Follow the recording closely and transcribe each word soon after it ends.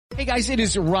Hey guys, it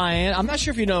is Ryan. I'm not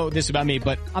sure if you know this about me,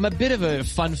 but I'm a bit of a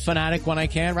fun fanatic when I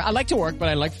can. I like to work, but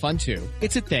I like fun too.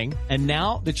 It's a thing. And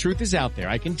now the truth is out there.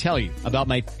 I can tell you about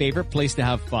my favorite place to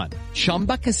have fun.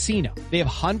 Chumba Casino. They have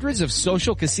hundreds of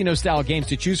social casino style games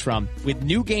to choose from with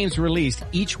new games released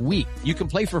each week. You can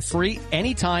play for free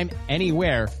anytime,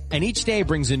 anywhere. And each day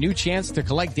brings a new chance to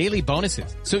collect daily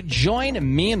bonuses. So join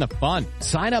me in the fun.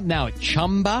 Sign up now at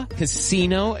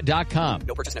ChumbaCasino.com.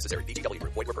 No purchase necessary. VGW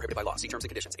Group. Void where prohibited by law. See terms and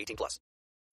conditions. 18+.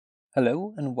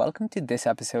 Hello and welcome to this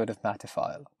episode of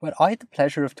Matterfile, where I had the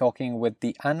pleasure of talking with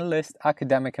the analyst,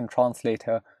 academic and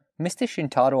translator Mr.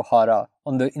 Shintaro Hara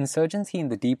on the insurgency in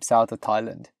the deep south of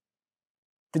Thailand.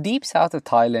 The deep south of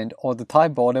Thailand, or the Thai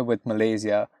border with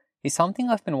Malaysia, is something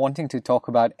I've been wanting to talk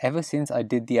about ever since I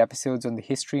did the episodes on the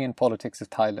history and politics of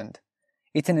Thailand.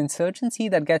 It's an insurgency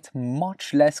that gets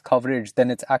much less coverage than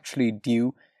it's actually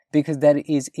due because there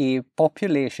is a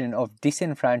population of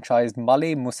disenfranchised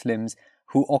Malay Muslims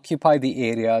who occupy the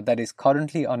area that is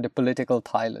currently under political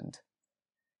Thailand.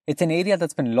 It's an area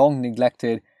that's been long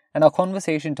neglected, and our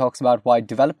conversation talks about why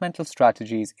developmental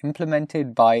strategies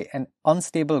implemented by an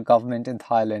unstable government in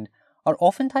Thailand are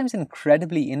oftentimes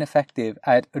incredibly ineffective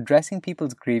at addressing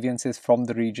people's grievances from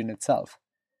the region itself.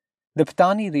 The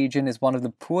Patani region is one of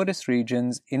the poorest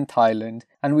regions in Thailand,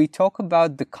 and we talk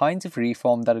about the kinds of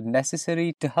reform that are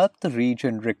necessary to help the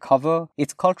region recover,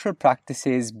 its cultural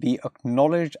practices be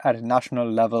acknowledged at a national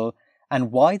level,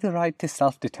 and why the right to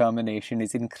self-determination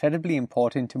is incredibly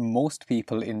important to most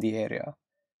people in the area.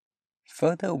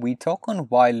 Further, we talk on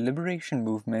why liberation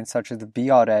movements such as the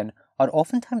BRN are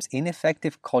oftentimes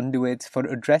ineffective conduits for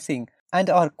addressing and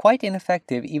are quite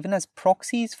ineffective even as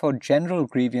proxies for general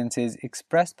grievances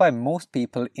expressed by most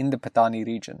people in the Patani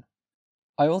region.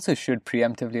 I also should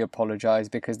preemptively apologize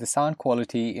because the sound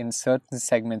quality in certain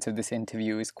segments of this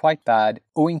interview is quite bad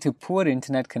owing to poor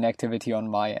internet connectivity on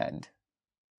my end.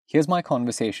 Here's my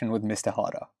conversation with Mr.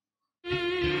 Hara.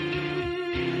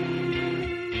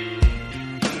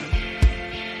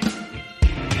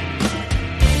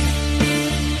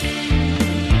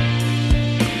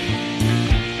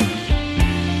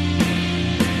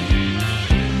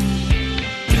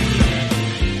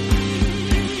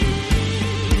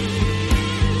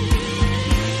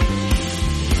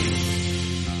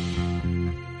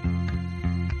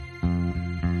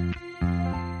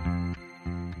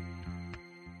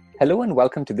 Hello and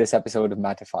welcome to this episode of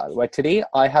Matterfile, where today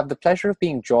I have the pleasure of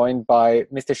being joined by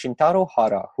Mr. Shintaro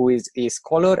Hara, who is a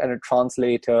scholar and a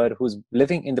translator who's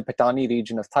living in the Patani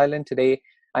region of Thailand today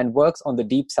and works on the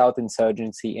Deep South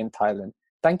insurgency in Thailand.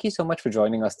 Thank you so much for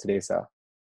joining us today, sir.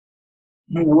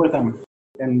 You're welcome,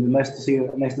 and nice to see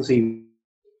you. Nice to see you.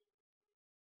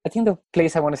 I think the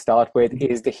place I want to start with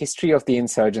is the history of the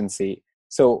insurgency.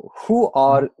 So, who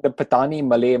are the Patani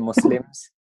Malay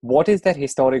Muslims? What is their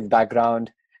historic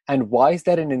background? And why is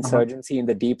there an insurgency in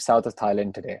the deep south of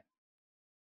Thailand today?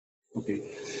 Okay,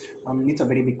 it's a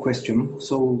very big question.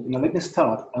 So now let me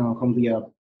start from the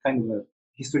kind of a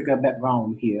historical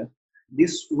background here.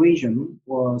 This region,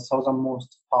 or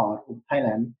southernmost part of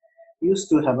Thailand, used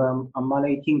to have a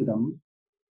Malay kingdom,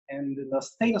 and the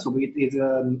status of it is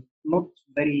not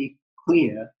very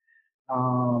clear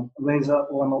whether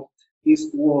or not this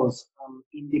was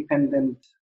independent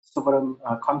sovereign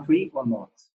country or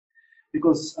not.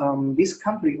 Because this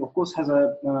country, of course, has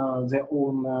their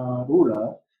own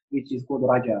ruler, which is called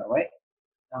Raja, right?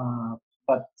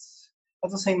 But at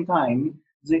the same time,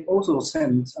 they also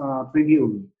sent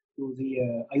tribute to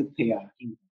the Ayutthaya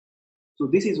kingdom. So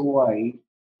this is why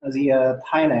the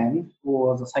Thailand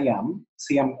or the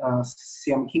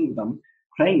Siam kingdom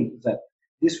claimed that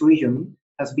this region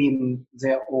has been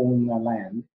their own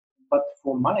land. But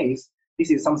for Malays,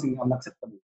 this is something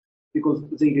unacceptable, because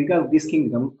they regard this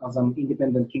kingdom as an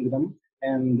independent kingdom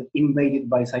and invaded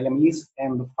by Siamese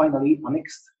and finally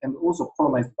annexed and also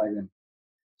colonized by them.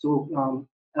 So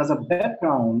as a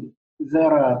background,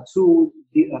 there are two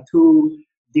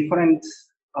different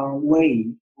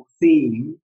ways of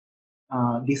seeing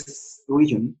this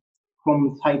region.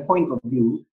 From Thai point of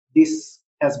view, this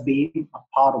has been a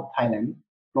part of Thailand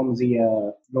from the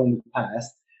long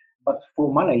past. But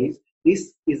for Malays,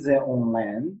 this is their own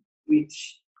land,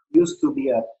 which used to be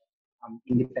an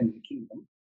independent kingdom,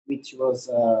 which was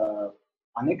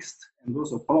annexed and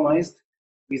also colonized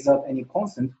without any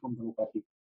consent from the local people.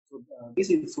 So this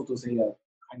is, so to say, a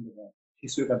kind of a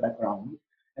historical background.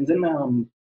 And then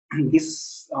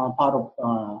this part of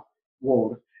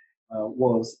world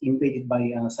was invaded by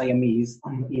Siamese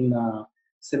in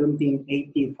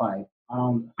 1785,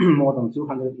 more than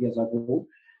 200 years ago.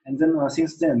 And then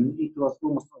since then, it was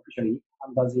almost officially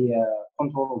under the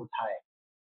control of Thai.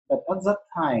 But at that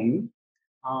time,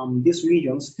 this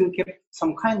region still kept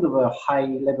some kind of a high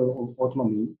level of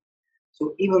autonomy.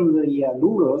 So even the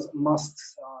rulers must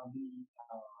be,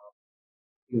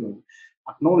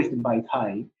 acknowledged by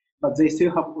Thai, but they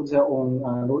still have their own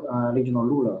regional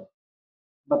ruler.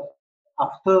 But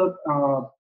after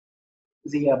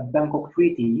the Bangkok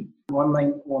Treaty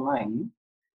 1909,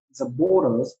 the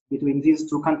borders between these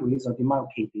two countries are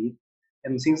demarcated,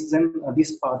 and since then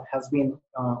this part has been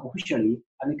officially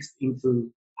annexed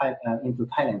into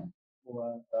Thailand,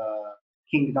 or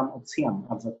Kingdom of Siam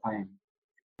at that time.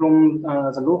 From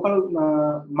the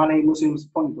local Malay Muslims'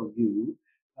 point of view,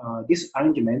 this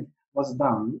arrangement was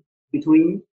done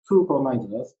between two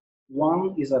colonizers.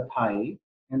 One is a Thai,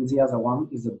 and the other one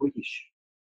is a British,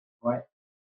 right?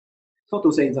 So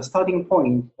to say, the starting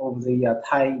point of the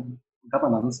Thai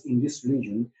governance in this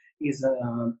region is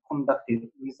conducted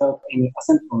without any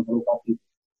assent from the local people.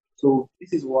 So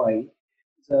this is why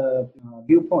the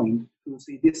viewpoint to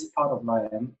see this part of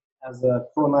land as a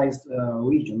colonized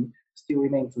region still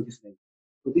remains to this day.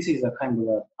 So this is a kind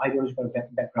of ideological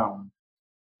background.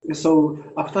 So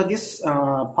after this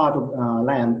part of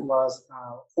land was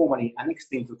formally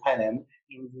annexed into Thailand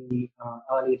in the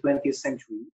early 20th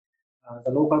century,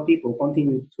 the local people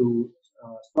continued to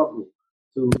struggle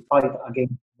to fight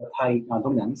against the Thai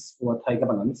dominance or Thai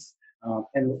governance,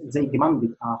 and they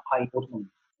demanded high autonomy.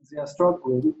 Their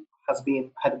struggle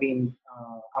had been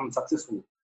unsuccessful,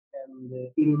 and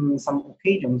in some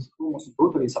occasions almost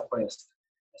brutally suppressed.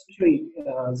 Especially,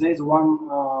 there is one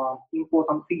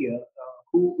important figure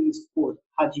who is called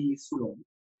Haji Sulong.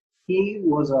 He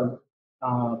was a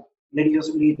religious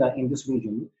leader in this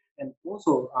region and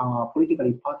also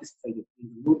politically participated in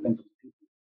the movement of the people.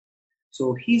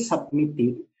 So he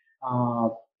submitted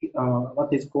what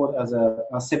is called as a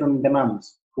 7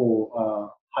 demands for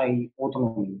high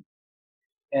autonomy.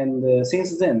 And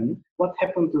since then, what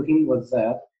happened to him was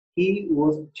that he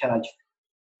was charged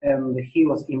and he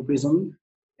was imprisoned,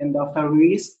 and after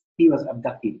release, he was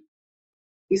abducted.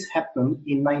 This happened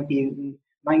in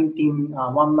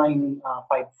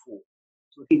 1954.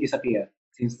 So he disappeared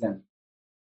since then.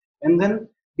 And then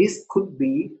this could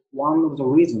be one of the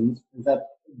reasons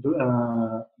that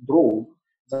drove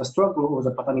the struggle of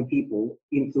the Patani people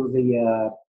into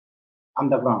the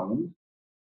underground.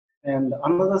 And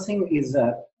another thing is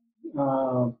that,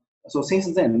 so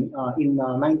since then, in the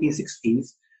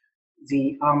 1960s,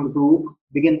 the armed group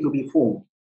began to be formed.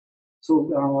 So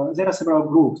there are several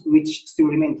groups which still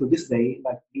remain to this day,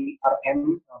 like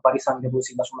BRN, Barisan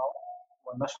Revolusi Nasional,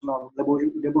 or National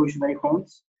Revolutionary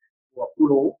Front, or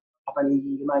PULO, Patani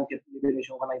United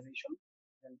Liberation Organization,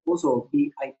 and also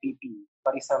BIPP,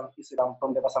 Barisan Islam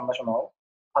Pembebasan Nasional,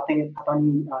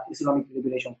 Patani Islamic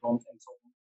Liberation Front, and so on.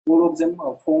 All of them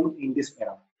are formed in this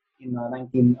era, in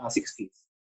 1960s.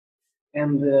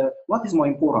 And what is more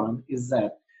important is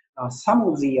that some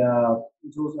of the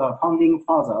those founding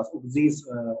fathers of this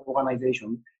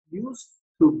organization used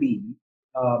to be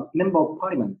member of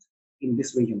parliament in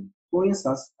this region. For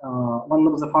instance, one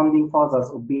of the founding fathers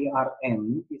of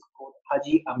BRN is called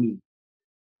Haji Amin.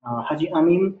 Haji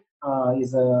Amin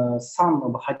is a son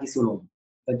of Haji Sulong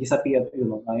that disappeared,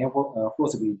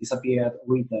 forcibly disappeared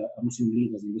with the Muslim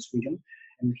leaders in this region.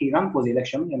 And he ran for the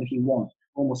election and he won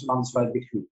almost landslide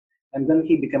victory. And then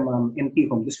he became an MP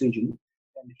from this region.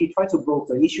 And he tried to broach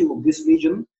the issue of this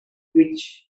region,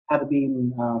 which had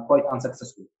been quite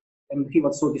unsuccessful. And he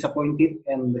was so disappointed,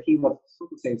 and he was, so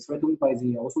to say, threatened by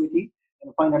the authority.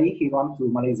 And finally, he ran to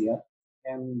Malaysia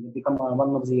and become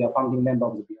one of the founding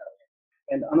members of the BRN.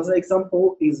 And another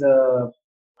example is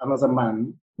another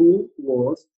man who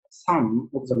was son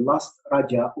of the last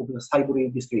Raja of the Saiburi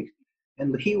district.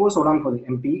 And he also ran for the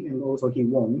MP, and also he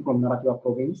won from Narathiwat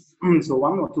province. So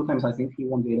 1 or 2 times, I think, he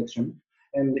won the election.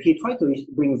 And he tried to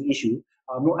bring the issue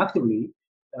more actively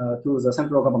to the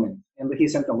central government. And he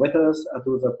sent letters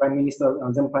to the Prime Minister,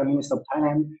 then Prime Minister of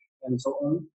Thailand, and so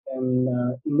on. And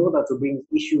in order to bring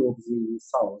the issue of the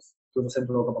South to the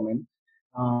central government,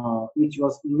 which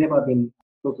was never been,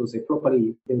 so to say,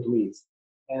 properly dealt with.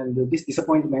 And this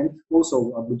disappointment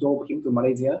also drove him to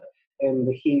Malaysia, and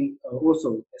he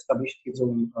also established his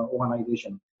own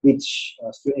organization, which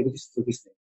still exists to this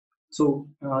day. So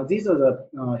these are the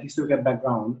historical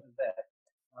background that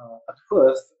at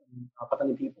first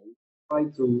Patani people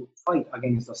tried to fight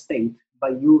against the state by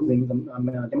using the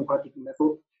democratic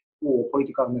method or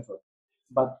political method.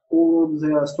 But all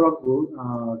their struggle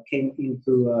came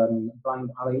into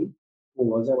blind alley,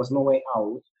 or there was no way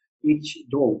out, which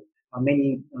drove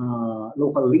many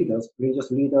local leaders,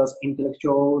 religious leaders,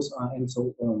 intellectuals, and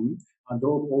so on,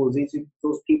 drove all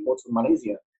those people to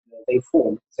Malaysia. They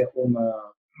formed their own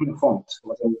front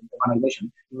was an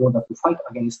organization in order to fight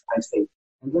against Thai state.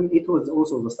 And then it was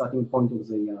also the starting point of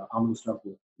the armed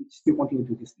struggle, which still continued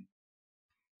to this day.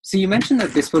 So you mentioned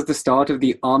that this was the start of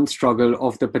the armed struggle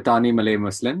of the Patani Malay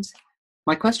Muslims.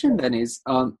 My question then is,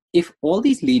 if all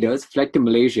these leaders fled to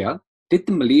Malaysia, did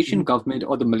the Malaysian government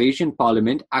or the Malaysian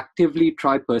parliament actively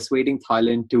try persuading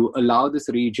Thailand to allow this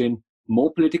region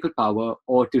more political power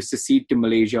or to secede to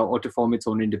Malaysia or to form its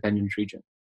own independent region?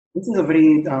 This is a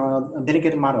very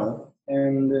delicate matter,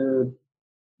 and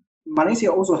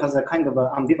Malaysia also has a kind of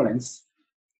ambivalence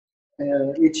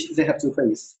which they have to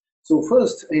face. So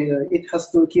first, it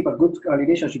has to keep a good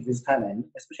relationship with Thailand,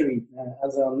 especially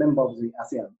as a member of the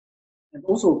ASEAN. And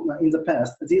also, in the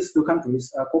past, these two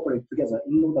countries cooperate together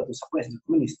in order to suppress the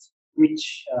communists,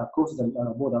 which cross the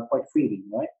border quite freely,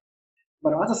 right?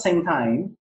 But at the same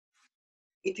time,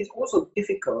 it is also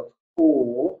difficult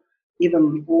or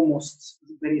even almost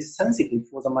very sensitive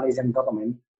for the Malaysian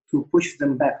government to push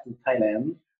them back to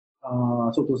Thailand,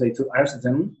 so to say, to arrest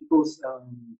them, because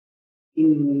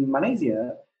in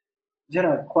Malaysia, there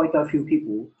are quite a few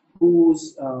people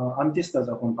whose ancestors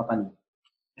are from Patani,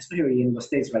 especially in the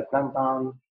states like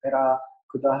Kelantan, Perak,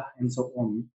 Kedah, and so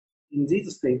on. In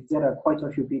these states, there are quite a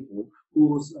few people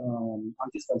whose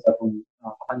ancestors are from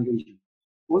Patani region.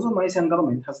 Also, Malaysian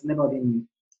government has never been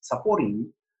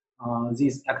supporting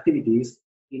these activities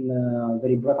in a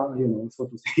very blatant, so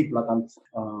to say, blatant,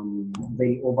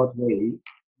 very overt way.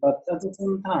 But at the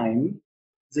same time,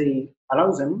 they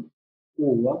allow them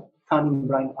or turning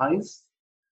blind eyes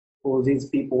for these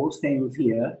people staying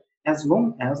here as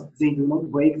long as they do not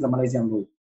break the Malaysian law.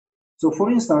 So, for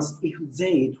instance, if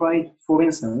they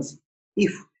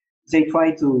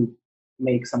try to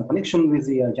make some connection with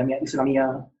the Jamiat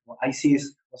Islamiyah or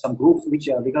ISIS or some groups which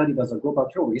are regarded as a global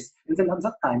terrorist, and then at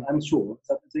that time, I'm sure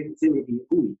that they will be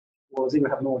bullied or they will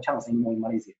have no chance anymore in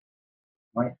Malaysia,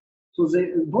 right? So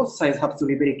both sides have to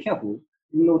be very careful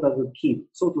in order to keep,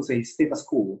 so to say, status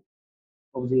quo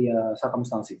of the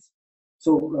circumstances.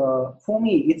 So for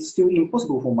me, it's still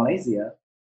impossible for Malaysia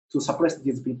to suppress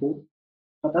these people.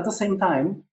 But at the same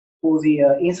time, for the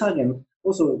insurgent,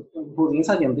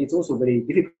 it's also very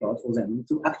difficult for them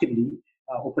to actively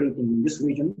operate in this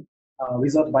region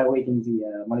without violating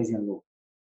the Malaysian law.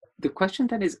 The question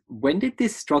then is, when did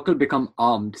this struggle become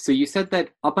armed? So you said that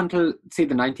up until, say,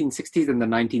 the 1960s and the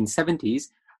 1970s,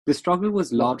 the struggle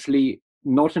was largely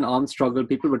not an armed struggle.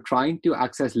 People were trying to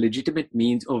access legitimate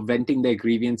means of venting their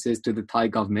grievances to the Thai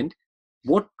government.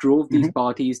 What drove these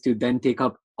parties to then take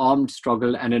up armed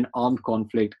struggle and an armed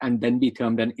conflict and then be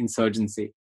termed an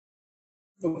insurgency?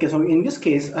 Okay, so in this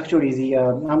case, actually, the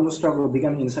armed struggle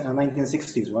began in the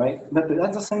 1960s, right? But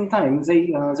at the same time,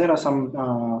 there are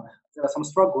some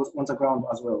struggles on the ground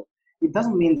as well. It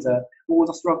doesn't mean that all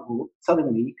the struggle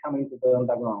suddenly come into the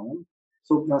underground.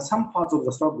 So some parts of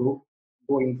the struggle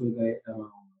go into the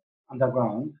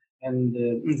underground, and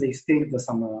they stay with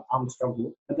some armed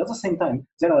struggle. But at the same time,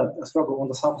 there are a struggle on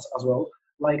the surface as well,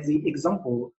 like the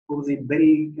example of the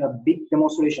very big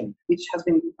demonstration, which has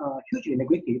been hugely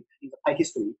neglected in the Thai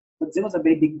history. But there was a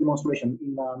very big demonstration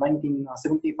in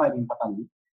 1975 in Patani,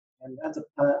 and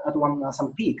at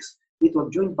some peaks, it was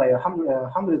joined by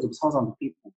hundreds of thousands of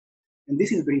people. And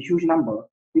this is a very huge number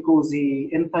because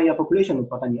the entire population of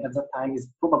Patani at that time is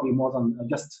probably more than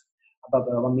just above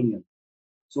 1 million.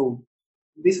 So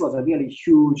this was a really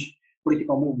huge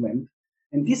political movement.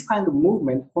 And this kind of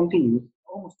movement continued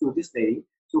almost to this day.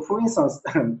 So for instance,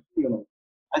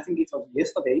 I think it was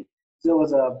yesterday, there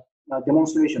was a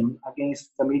demonstration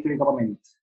against the military government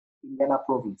in Yana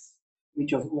province,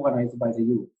 which was organized by the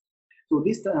youth. So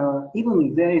this, even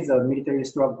if there is a military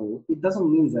struggle, it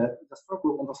doesn't mean that the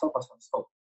struggle on the surface will stop.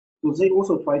 So they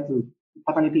also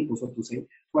Patani people, so to say,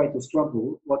 try to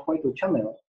struggle or try to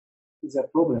channel the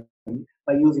problem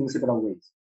by using several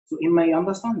ways. So in my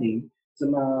understanding,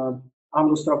 the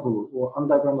armed struggle or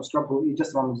underground struggle is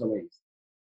just one of the ways.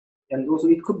 And also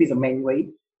it could be the main way,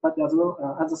 but as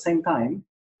well, at the same time,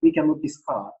 we cannot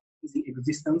discard the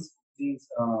existence of these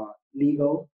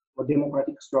legal or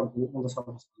democratic struggle on the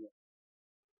surface as well.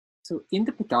 So in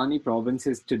the Patani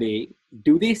provinces today,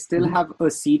 do they still have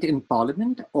a seat in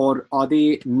parliament, or are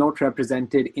they not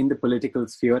represented in the political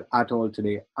sphere at all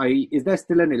today? Is there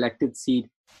still an elected seat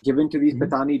given to these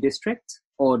Patani districts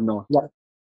or not? Yeah.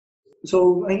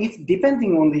 So it's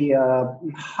depending on the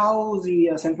how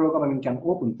the central government can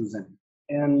open to them.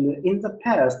 And in the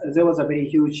past, there was a very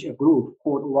huge group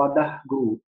called Wadah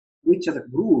Group, which is a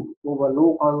group of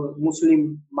local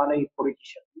Muslim Malay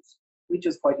politicians, which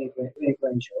is quite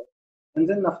influential. And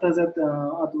then after that,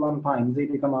 at one time, they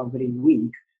become very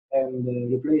weak and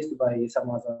replaced by some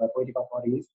other political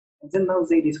parties. And then now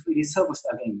they resurfaced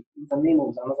again in the name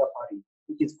of another party,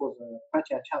 which is called the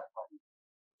Pracha Chat Party.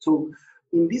 So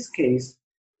in this case,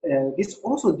 this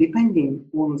also depending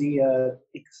on the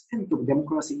extent of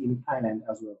democracy in Thailand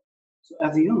as well. So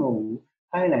as you know,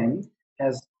 Thailand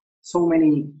has so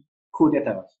many coup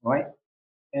d'etats, right?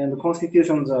 And the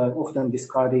constitutions are often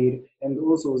discarded, and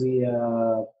also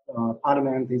the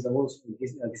parliament is also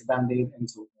disbanded and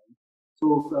so on.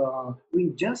 So we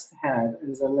just had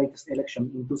the latest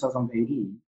election in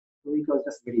 2018, so it was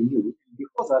just very new.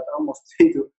 Before that, almost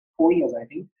 3 to 4 years, I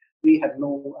think, we had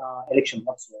no election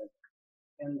whatsoever.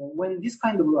 And when this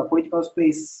kind of political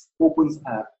space opens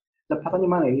up, the Patani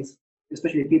Malays,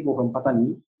 especially people from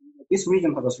Patani, this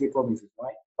region has 3 provinces,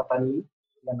 right? Patani,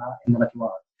 Yana, and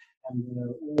Narathiwat.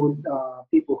 And all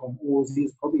people from all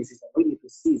these provinces are ready to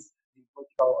seize the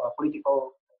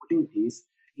political opportunities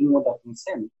in order to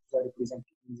send their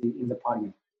representatives in the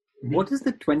parliament. What does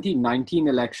the 2019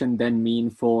 election then mean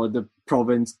for the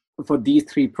province, for these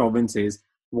 3 provinces?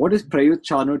 What does Prayut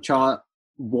Chan-o-cha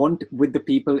want with the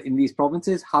people in these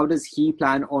provinces? How does he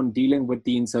plan on dealing with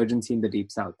the insurgency in the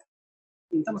Deep South?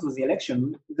 In terms of the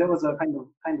election, there was a kind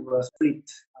of a split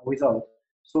result.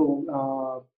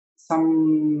 So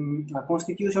some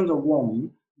constitutions are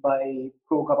won by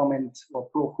pro-government or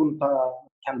pro-junta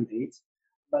candidates,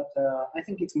 but I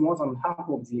think it's more than half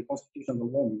of the constitutions are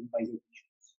won by the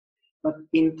officials. But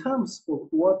in terms of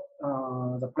what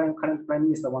the current Prime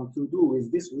Minister wants to do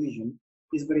with this region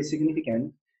is very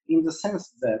significant in the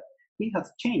sense that he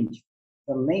has changed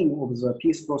the name of the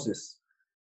peace process.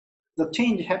 The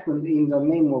change happened in the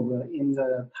name of in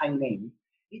the Thai name.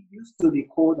 It used to be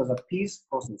called as a peace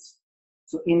process.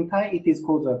 So in Thai, it is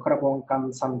called the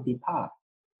Karabongkan Santipa.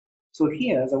 So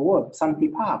here, the word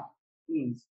Santipa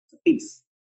means peace,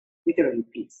 literally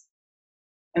peace.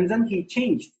 And then he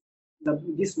changed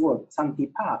this word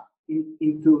Santipa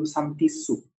into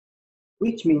Santisu,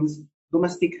 which means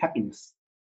domestic happiness.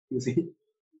 You see?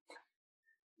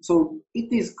 So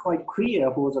it is quite clear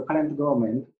for the current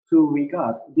government to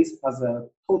regard this as a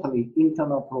totally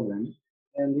internal problem.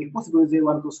 And if possible, they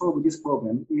want to solve this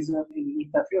problem with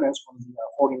interference from the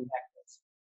foreign actors.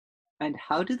 And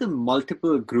how do the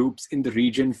multiple groups in the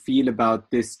region feel about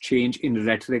this change in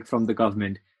rhetoric from the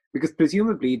government? Because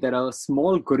presumably there are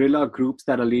small guerrilla groups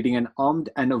that are leading an armed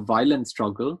and a violent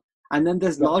struggle, and then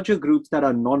there's larger groups that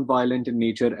are non-violent in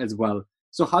nature as well.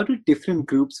 So how do different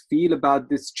groups feel about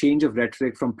this change of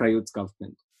rhetoric from Prayut's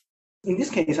government? In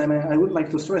this case, I would like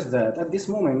to stress that at this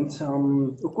moment,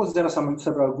 of course, there are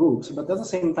several groups, but at the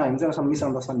same time, there are some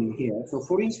misunderstanding here. So,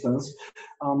 for instance,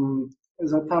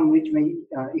 the term which may,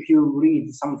 if you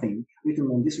read something written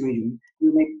on this region,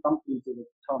 you may come into the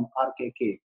term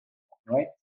RKK, right?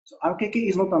 So, RKK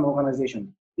is not an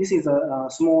organization. This is a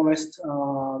smallest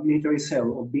military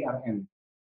cell of BRN.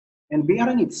 And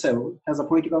BRN itself has a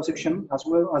political section as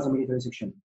well as a military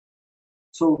section.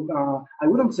 So I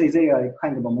wouldn't say they are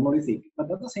kind of a monolithic, but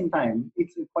at the same time,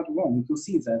 it's quite wrong to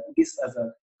see that this as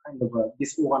a kind of a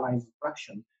disorganized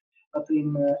fraction. But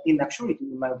in actuality,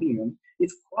 in my opinion,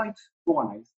 it's quite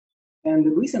organized.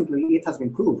 And recently, it has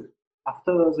been proved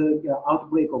after the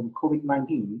outbreak of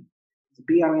COVID-19, the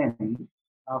BRN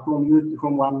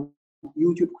from one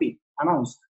YouTube clip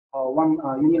announced one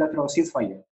unilateral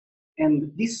ceasefire.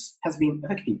 And this has been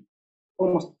effective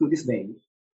almost to this day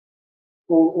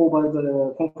over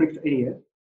the conflict area,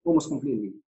 almost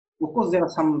completely. Of course, there are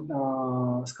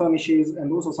some skirmishes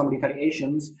and also some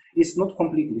retaliations. It's not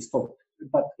completely stopped,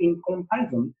 but in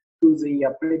comparison to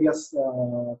the previous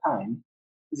time,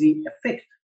 the effect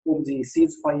of the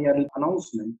ceasefire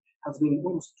announcement has been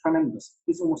almost tremendous.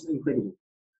 It's almost incredible.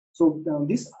 So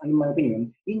this, in my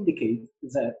opinion, indicates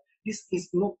that this is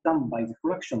not done by the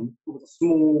fraction of the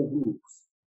small groups.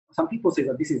 Some people say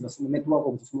that this is a network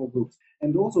of the small groups,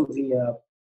 and also the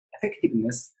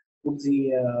effectiveness of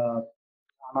the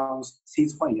announced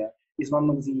ceasefire is one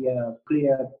of the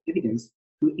clear evidence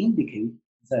to indicate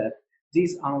that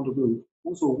these armed groups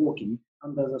also working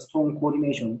under the strong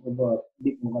coordination of a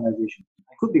big organization.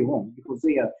 I could be wrong because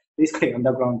they are basically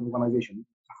underground organization.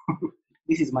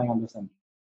 This is my understanding.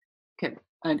 Okay,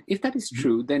 and if that is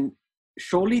true, then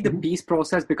surely the peace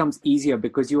process becomes easier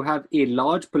because you have a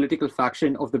large political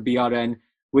faction of the BRN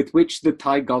with which the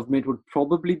Thai government would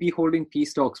probably be holding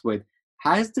peace talks with.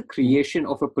 Has the creation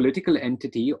of a political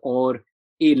entity or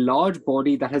a large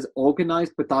body that has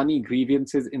organized Patani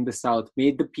grievances in the south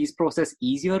made the peace process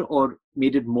easier or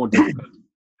made it more difficult?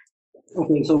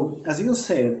 Okay, so as you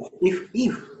said,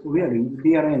 if really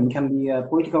BRN can be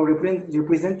political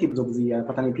representatives of the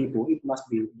Patani people, it must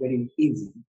be very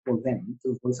easy for them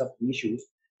to voice up the issues,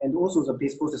 and also the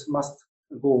peace process must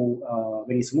go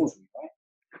very smoothly, right?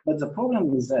 But the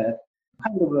problem is that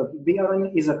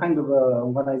BRN is a kind of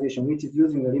organization which is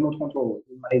using a remote control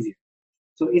in Malaysia.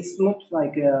 So it's not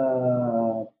like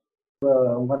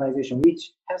organization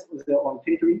which has their own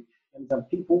territory and the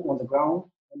people on the ground,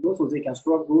 and also they can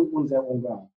struggle on their own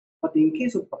ground. But in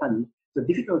case of Patani, the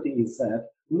difficulty is that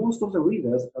most of the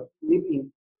readers live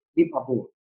abroad.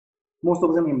 Most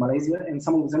of them in Malaysia, and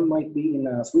some of them might be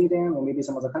in Sweden or maybe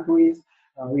some other countries.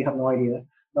 We have no idea,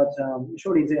 but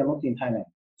surely they are not in Thailand.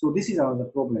 So this is another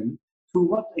problem. To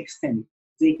what extent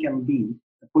they can be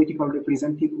a political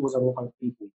representative of the local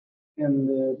people.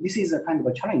 And this is a kind of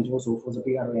a challenge also for the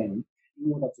BRN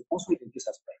in order to consolidate this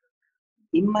aspect.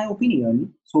 In my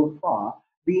opinion, so far,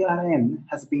 BRN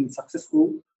has been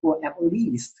successful, or at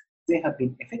least they have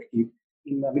been effective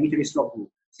in the military struggle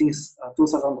since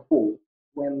 2004,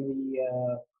 when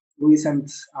the recent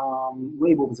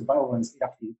wave of the violence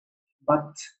erupted.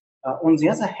 But on the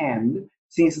other hand,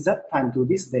 since that time to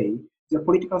this day, the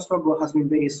political struggle has been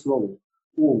very slow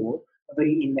or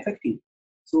very ineffective.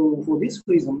 So for this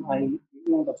reason, I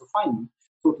wanted to find,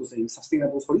 so to say,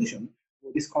 sustainable solution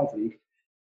for this conflict.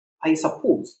 I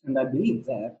suppose and I believe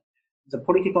that the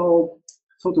political,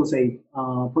 so to say,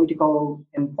 political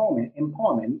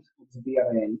empowerment of the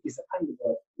BRN is a kind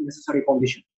of a necessary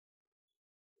condition.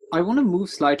 I want to move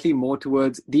slightly more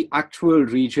towards the actual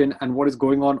region and what is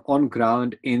going on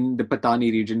ground in the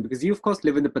Patani region, because you, of course,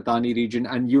 live in the Patani region,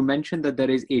 and you mentioned that there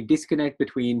is a disconnect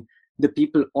between the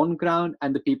people on ground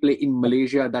and the people in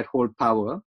Malaysia that hold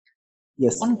power.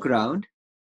 Yes. On ground,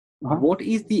 what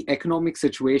is the economic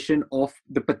situation of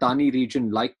the Patani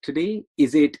region like today?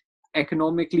 Is it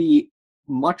economically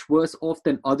much worse off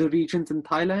than other regions in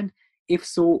Thailand? If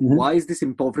so, why is this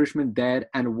impoverishment there,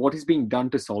 and what is being done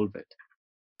to solve it?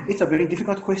 It's a very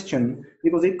difficult question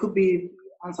because it could be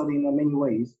answered in many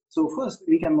ways. So first,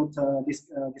 we cannot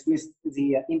dismiss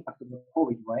the impact of the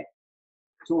COVID, right?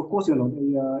 So of course,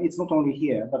 it's not only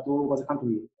here, but all over the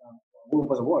country, all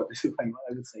over the world, I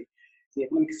would say. The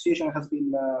economic situation has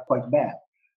been quite bad.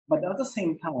 But at the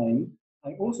same time,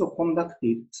 I also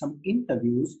conducted some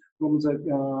interviews from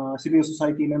the civil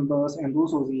society members and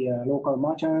also the local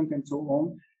merchants and so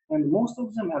on. And most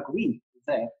of them agree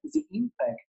that the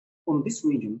impact on this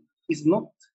region is not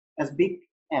as big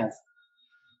as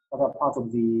other parts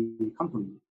of the country,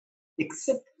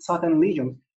 except certain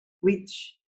regions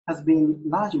which has been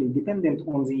largely dependent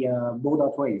on the border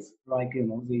trades, like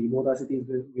the border cities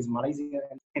with Malaysia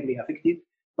and heavily affected.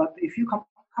 But if you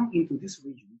come into this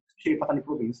region, especially Patani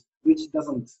province, which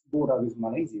doesn't border with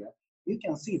Malaysia, you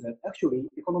can see that actually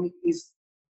economic is,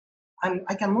 and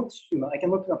I cannot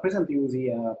present you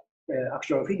the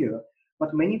actual figure,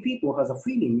 but many people has a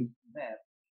feeling that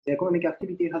the economic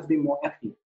activity has been more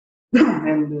active,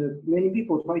 and many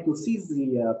people try to seize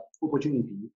the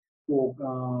opportunity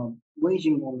for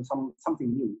waging on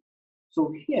something new.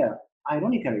 So here,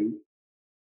 ironically,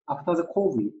 after the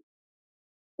COVID,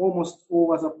 almost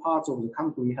all other parts of the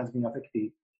country has been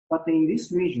affected, but in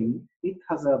this region, it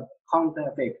has a counter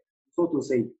effect, so to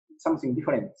say, something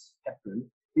different happened,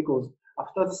 because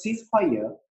after the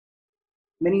ceasefire,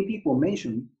 many people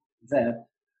mentioned that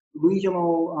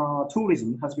regional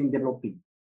tourism has been developing.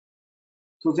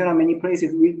 So there are many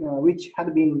places which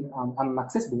had been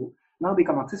inaccessible, now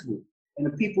become accessible.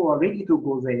 And people are ready to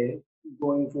go there,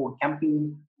 going for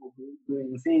camping,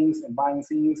 doing things and buying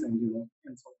things and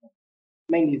and so on.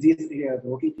 Mainly these areas are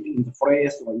located in the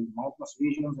forest or in the mountainous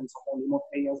regions and so on, remote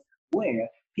areas where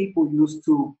people used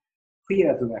to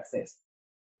fear to access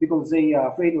because they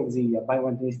are afraid of the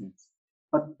violent incidents.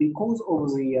 But because of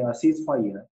the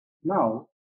ceasefire, now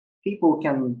people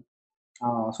can,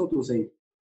 so to say,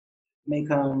 make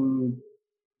a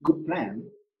good plan,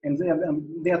 and they are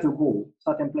there to go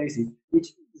certain places which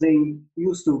they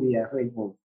used to be afraid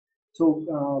of.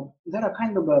 So there are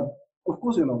kind of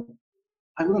course,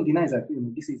 I wouldn't deny that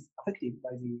this is affected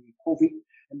by the COVID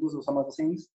and also some other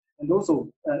things, and also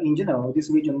in general,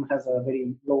 this region has a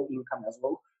very low income as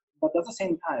well. But at the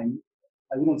same time,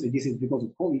 I wouldn't say this is because of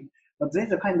COVID, but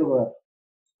there's a kind of a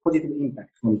positive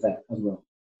impact from that as well.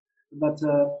 But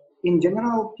in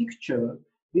general picture,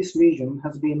 this region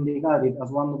has been regarded as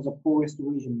one of the poorest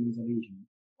regions in the region.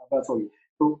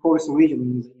 Poorest region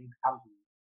in the country.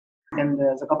 And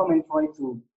the government tried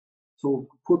to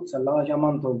put a large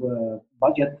amount of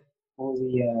budget for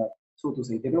the, so to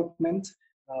say, development.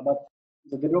 But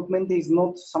the development is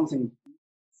not something,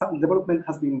 some development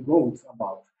has been brought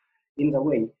about in the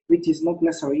way, which is not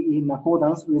necessarily in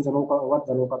accordance with what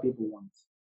the local people want.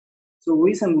 So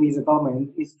recently, the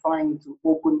government is trying to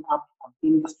open up an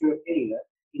industrial area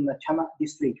in the Chana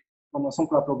district from the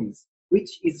Songkhla province,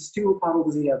 which is still part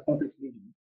of the conflict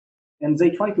region. and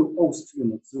they try to oust,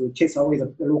 to chase away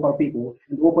the local people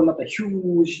and open up a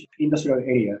huge industrial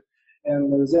area.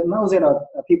 And now there are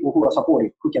people who are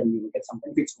supportive, who can get some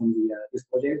benefits from this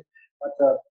project.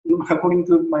 But according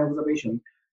to my observation,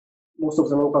 most of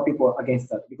the local people are against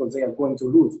that because they are going to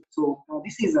lose. So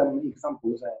this is an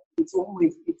example that it's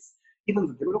even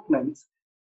the development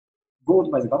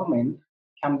brought by the government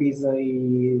can be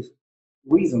the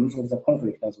reasons of the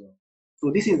conflict as well.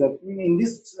 So this is in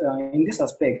this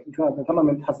aspect, the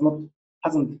government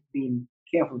hasn't been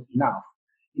careful enough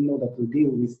in order to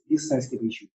deal with this sensitive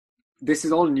issue. This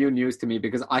is all new news to me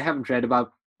because I haven't read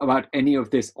about any of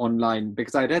this online,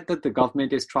 because I read that the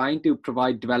government is trying to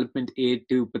provide development aid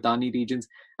to Patani regions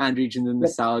and regions in the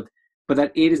south, but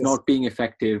that aid is not being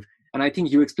effective. And I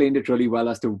think you explained it really well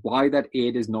as to why that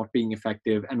aid is not being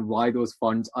effective and why those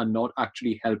funds are not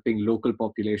actually helping local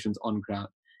populations on ground.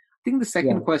 I think the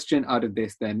second question out of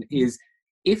this then is,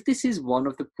 if this is one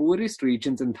of the poorest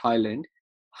regions in Thailand,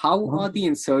 how are the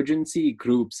insurgency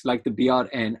groups like the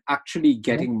BRN actually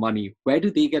getting money? Where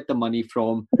do they get the money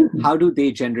from? How do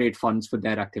they generate funds for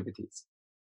their activities?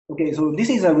 Okay, so this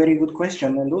is a very good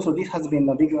question. And also this has been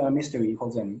a big mystery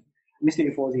for them,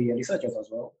 mystery for the researchers as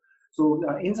well. So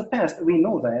in the past, we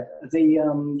know that they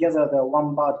gathered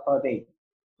 1 baht per day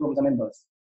from the members.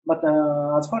 But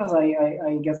as far as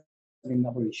I guess, it's been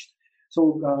abolished.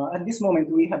 So at this moment,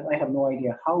 I have no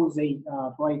idea how they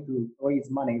try to raise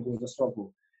money for the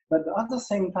struggle. But at the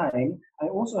same time, I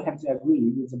also have to agree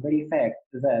with the very fact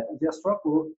that their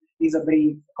struggle is a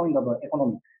very kind of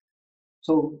economic.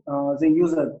 So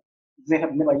they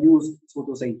have never used, so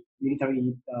to say,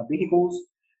 military vehicles,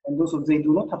 and also they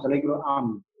do not have the regular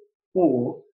army.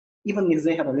 Or even if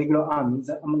they have a regular army,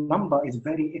 the number is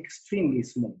very extremely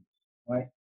small, right?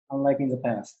 Unlike in the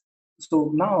past. So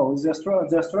now their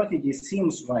strategy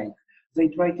seems like they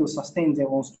try to sustain their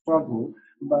own struggle,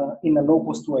 but in a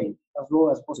low-cost way, as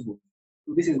low as possible.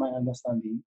 So this is my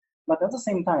understanding. But at the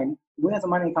same time, where the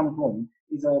money comes from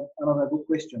is another good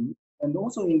question. And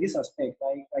also in this aspect,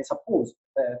 I suppose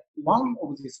that one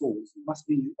of the sources must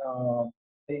be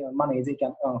the money they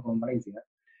can earn from Malaysia.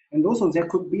 And also there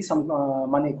could be some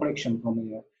money collection from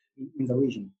in the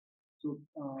region. So,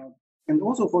 and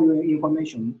also for your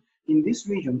information, in this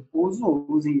region,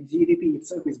 although the GDP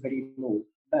itself is very low,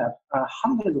 that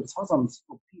hundreds of thousands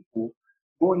of people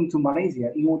going to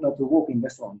Malaysia in order to work in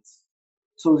restaurants.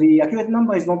 So the accurate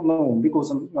number is not known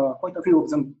because quite a few of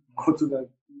them go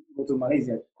to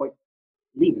Malaysia quite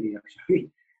legally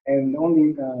actually, and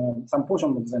only some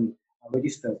portion of them are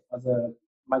registered as a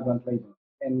migrant labor,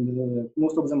 and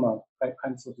most of them are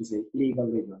kind of, so to say, illegal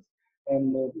laborers.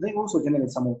 And they also generate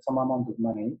some amount of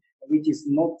money, which is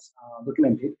not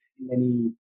documented in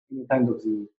any kind of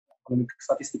the economic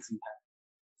statistics in Thailand.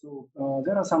 So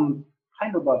there are some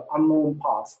kind of unknown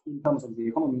parts in terms of the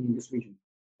economy in this region.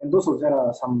 And also there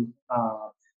are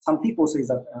some people say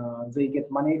that they get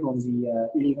money from the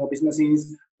illegal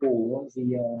businesses or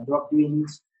the drug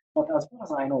dealings. But as far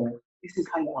as I know, this is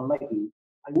highly unlikely.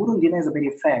 I wouldn't deny the very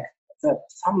fact that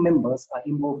some members are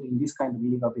involved in this kind of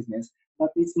illegal business, but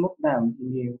it's not done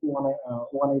in the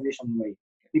organization way.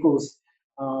 Because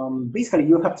basically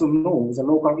you have to know the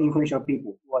local influential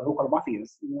people who are local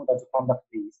mafias in order to conduct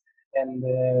these.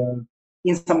 And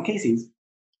in some cases,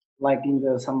 like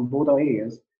in some border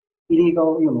areas,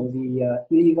 illegal, the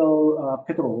illegal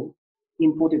petrol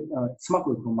imported,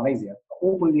 smuggled from Malaysia,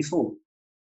 openly sold.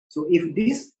 So if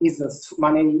this is the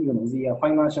money, the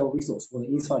financial resource for the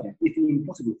insurgent, it is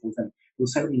impossible for them to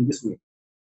sell in this way.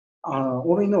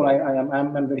 All I know,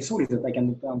 I'm very sorry that I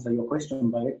cannot answer your question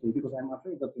directly because I'm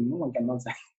afraid that no one can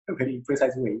answer in a very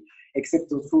precise way, except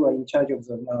those who are in charge of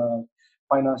the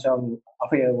financial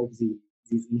affair of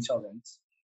these insurgents.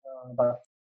 But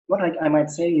what I might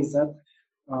say is that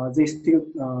they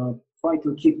still try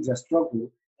to keep the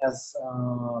struggle as,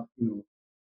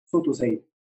 so to say,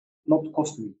 not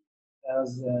costly,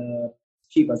 as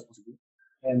cheap as possible.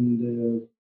 And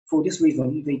for this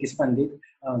reason, they disbanded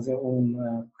their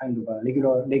own kind of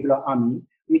regular army,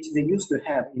 which they used to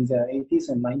have in the 80s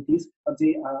and 90s. But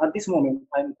they, at this moment,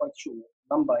 I'm quite sure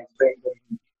the number is very, very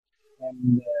limited.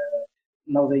 And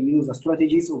now they use the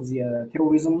strategies of the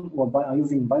terrorism or by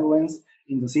using violence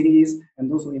in the cities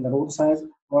and also in the roadsides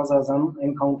rather than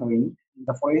encountering in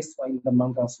the forest or in the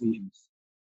mountainous regions.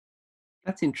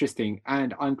 That's interesting.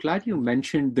 And I'm glad you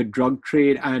mentioned the drug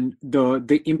trade and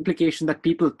the implication that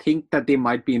people think that they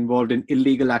might be involved in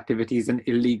illegal activities and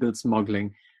illegal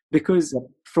smuggling. Because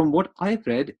from what I've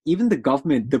read, even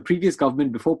the previous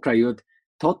government before Prayut,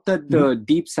 thought that the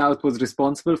Deep South was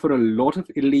responsible for a lot of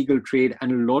illegal trade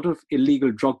and a lot of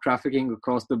illegal drug trafficking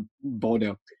across the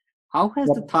border. How has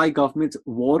the Thai government's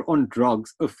war on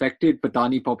drugs affected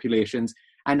Patani populations?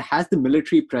 And has the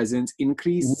military presence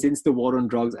increased since the war on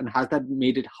drugs? And has that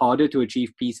made it harder to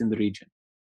achieve peace in the region?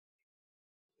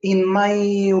 In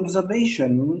my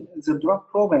observation, the drug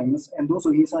problems and also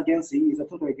insurgency is a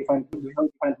totally different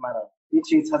matter,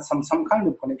 which has some kind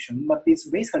of connection, but it's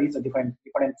basically it's a different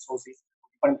sources,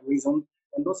 different reasons,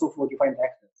 and also for different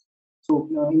actors. So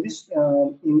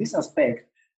in this aspect,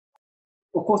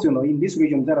 of course, in this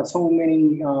region there are so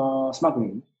many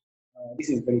smuggling.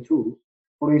 This is very true.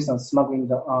 For instance, smuggling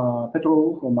the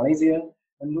petrol from Malaysia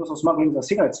and also smuggling the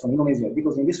cigarettes from Indonesia,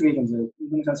 because in this region the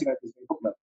Indonesian cigarette is very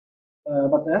popular.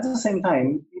 But at the same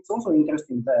time, it's also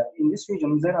interesting that in this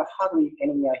region there are hardly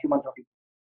any human trafficking,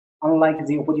 unlike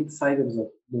the opposite side of the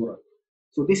border.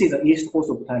 So this is the east coast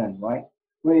of Thailand, right?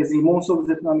 Whereas most of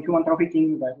the human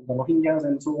trafficking, like the Rohingyas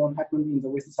and so on, happen in the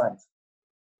west side.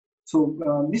 So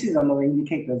this is another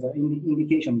indicator, the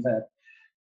indication that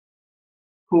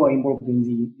who are involved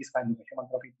in this kind of human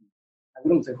trafficking. I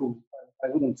wouldn't say who. I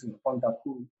wouldn't point out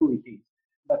who it is.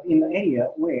 But in the area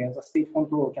where the state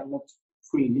control cannot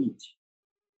fully reach,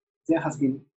 there has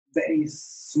been very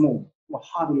small or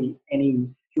hardly any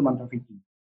human trafficking.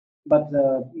 But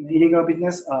illegal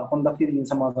business are conducted in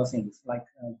some other things like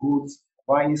goods,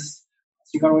 rice,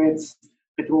 cigarettes,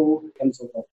 petrol, and so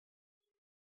forth.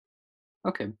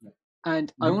 Okay.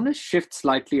 And I want to shift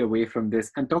slightly away from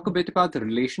this and talk a bit about the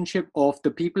relationship of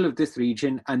the people of this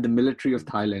region and the military of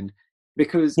Thailand.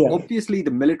 Because obviously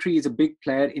the military is a big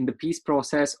player in the peace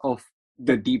process of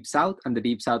the Deep South and the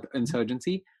Deep South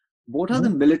insurgency. What are the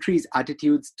military's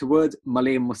attitudes towards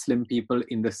Malay Muslim people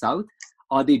in the South?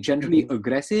 Are they generally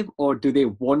aggressive, or do they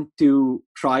want to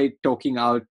try talking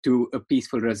out to a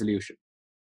peaceful resolution?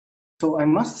 So I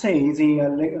must say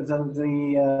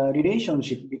the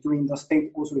relationship between the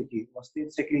state authority or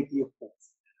state security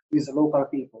force with the local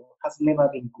people has never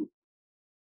been good.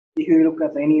 If you look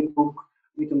at any book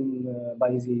written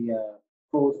by the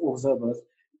close observers,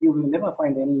 you will never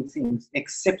find anything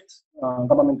except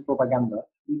government propaganda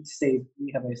which says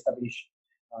we have established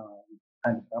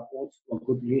kind of rapport or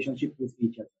good relationship with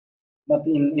each other. But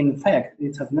in fact,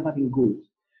 it has never been good.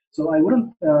 So I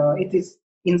wouldn't, it is,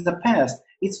 in the past,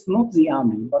 it's not the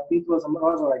army, but it was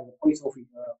rather like the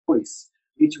police,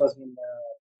 which was being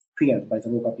feared by the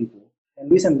local people.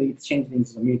 And recently it changed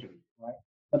into the military, right?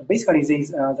 But basically,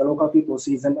 the local people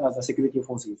see them as the security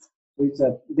forces. So it's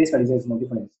basically there's no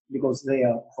difference because they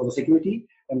are for the security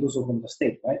and also from the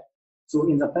state, right? So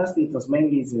in the past, it was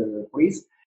mainly the police.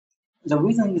 The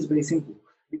reason is very simple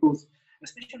because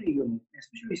especially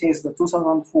since the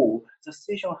 2004, the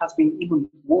situation has been even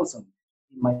worsened,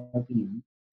 in my opinion,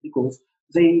 because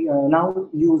they are now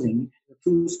using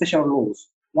two special laws.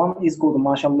 One is called the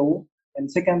martial law, and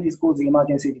second is called the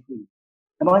emergency decree.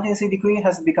 Emergency decree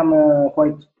has become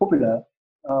quite popular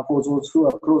for those who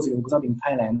are closely observing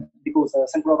Thailand because the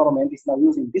central government is now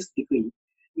using this decree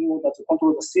in order to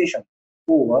control the situation,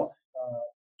 or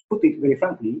put it very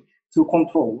frankly, to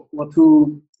control or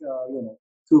to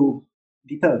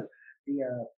deter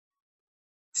the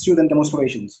student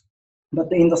demonstrations.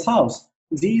 But in the South,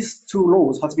 these two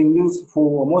laws has been used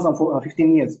for more than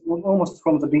 15 years, almost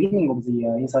from the beginning of the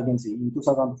insurgency in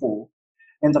 2004.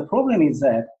 And the problem is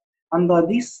that under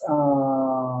this,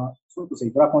 so to say,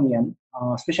 draconian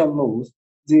special laws,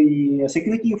 the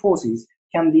security forces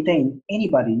can detain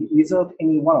anybody without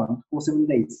any warrant for 7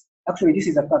 days. Actually, this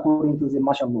is according to the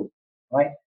martial law,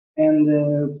 right?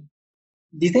 And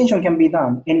detention can be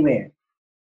done anywhere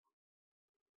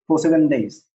for 7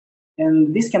 days.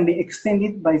 And this can be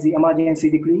extended by the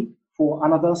emergency decree for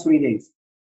another 3 days.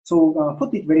 So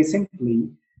put it very simply,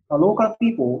 local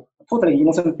people, totally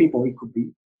innocent people it could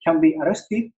be, can be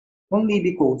arrested only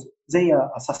because they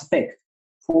are a suspect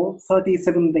for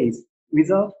 37 days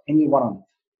without any warrant.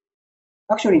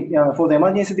 Actually, for the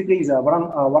emergency decree, a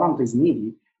warrant is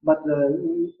needed, but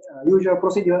the usual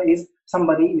procedure is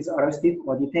somebody is arrested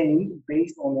or detained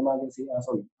based on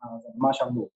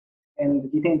martial law,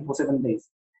 and detained for 7 days.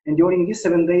 And during these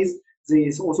 7 days, the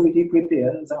authority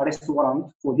prepares the arrest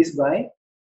warrant for this guy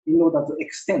in order to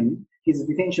extend his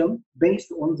detention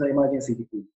based on the emergency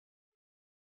decree.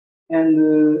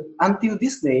 And until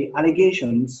this day,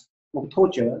 allegations of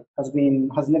torture has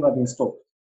never been stopped.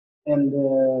 And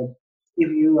if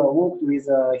you worked with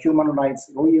human rights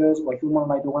lawyers or human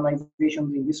rights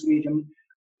organizations in this region,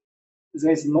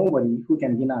 there is nobody who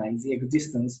can deny the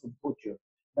existence of torture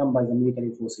done by the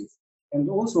military forces. And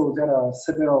also there are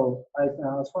several,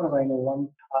 as far as I know,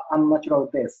 unnatural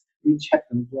deaths which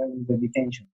happened during the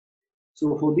detention.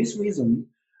 So for this reason,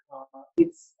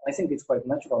 I think it's quite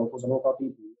natural for the local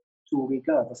people to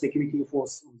regard the security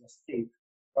force of the state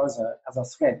rather as a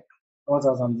threat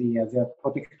rather than their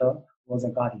protector or the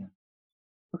guardian.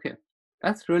 Okay,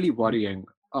 that's really worrying.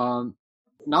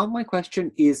 Now my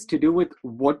question is to do with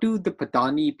what do the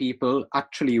Patani people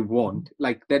actually want?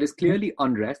 Like there is clearly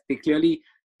unrest. They clearly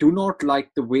do not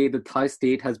like the way the Thai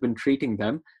state has been treating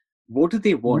them. What do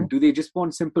they want? Do they just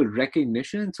want simple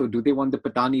recognition? So do they want the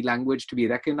Patani language to be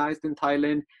recognized in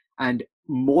Thailand and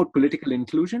more political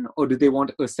inclusion? Or do they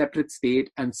want a separate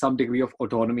state and some degree of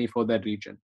autonomy for that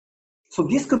region? So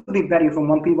this could be vary from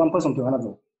one person to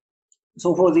another.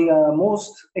 So for the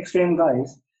most extreme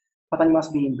guys, Patani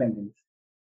must be independent.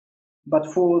 But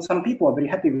for some people are very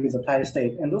happy with the Thai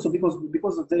state, and also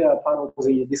because they are part of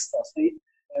this state,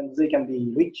 and they can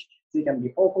be rich, they can be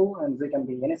powerful, and they can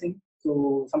be anything.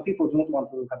 So some people do not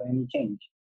want to have any change.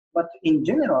 But in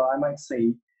general, I might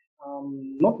say,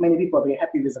 not many people are very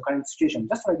happy with the current situation.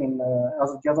 Just like in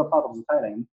as the other part of the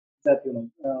Thailand, that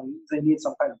they need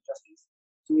some kind of justice.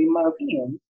 So in my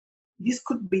opinion, this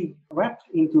could be wrapped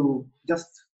into just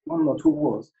one or two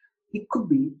words. It could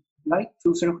be right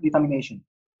to self-determination.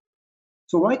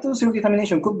 So right to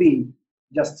self-determination could be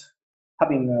just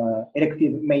having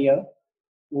elected mayor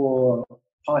or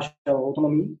partial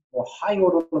autonomy or high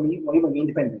autonomy or even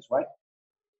independence, right?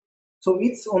 So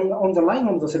it's on the line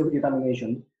of the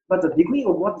self-determination, but the degree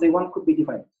of what they want could be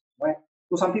different, right?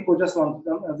 So some people just want,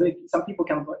 some people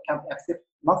can't accept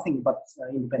nothing but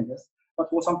independence. But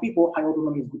for some people, high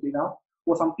autonomy is good enough.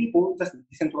 For some people, just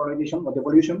decentralization or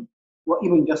devolution, or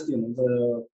even just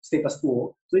the status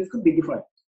quo. So it could be different.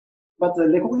 But the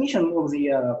recognition of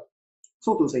the,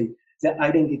 so to say, the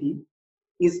identity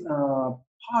is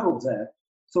part of that.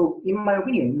 So in my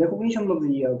opinion, recognition of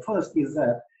the first is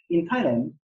that in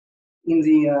Thailand, in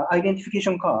the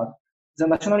identification card, the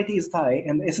nationality is Thai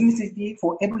and ethnicity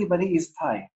for everybody is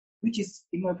Thai, which is,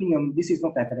 in my opinion, this is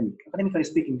not academic. Academically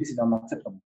speaking, this is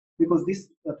unacceptable because this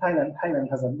Thailand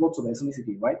has lots of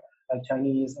ethnicity, right? Like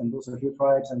Chinese and also Hill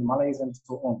tribes and Malays and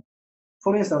so on.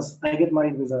 For instance, I get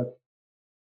married with a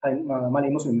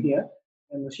Malay Muslim here,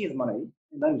 and she is Malay,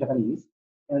 and I'm Japanese.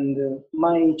 And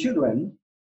my children,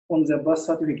 on their birth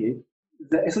certificate,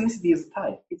 the ethnicity is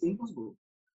Thai. It's impossible.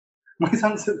 My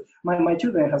sons, my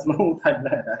children has no Thai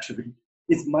blood actually.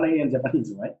 It's Malay and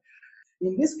Japanese, right?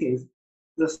 In this case,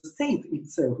 the state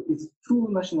itself is too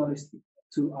nationalistic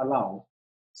to allow,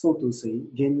 so to say,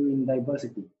 genuine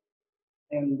diversity.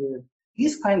 And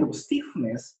this kind of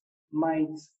stiffness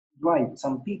might drive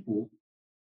some people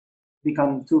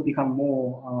become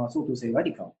more, so to say,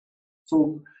 radical.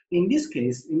 So in this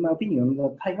case, in my opinion,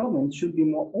 the Thai government should be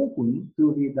more open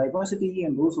to the diversity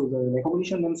and also the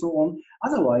recognition and so on.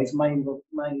 Otherwise, my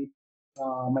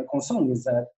concern is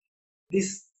that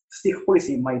this stiff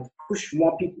policy might push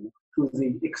more people to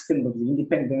the extent of the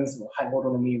independence or high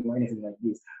autonomy or anything like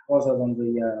this, rather than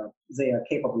they are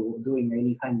capable of doing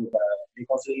any kind of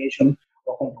reconciliation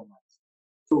or compromise.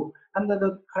 So under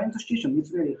the current situation,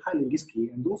 it's very highly risky,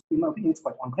 and also, in my opinion, it's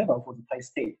quite unclever for the Thai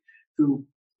state to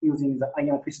using the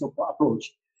iron fist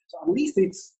approach. So at least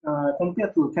it's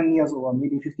compared to 10 years or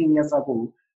maybe 15 years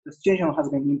ago, the situation has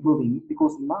been improving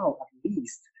because now at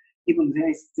least, even there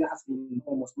has been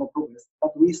almost no progress,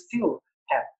 but we still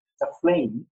have the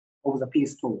flame of the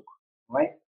peace talk,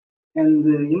 right? And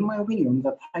in my opinion,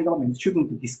 the Thai government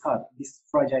shouldn't discard this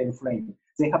fragile flame.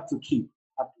 They have to keep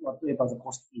at whatever the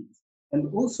cost is.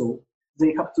 And also,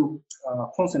 they have to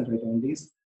concentrate on this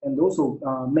and also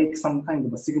make some kind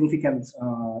of a significant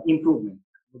improvement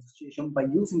of the situation by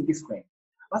using this claim.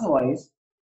 Otherwise,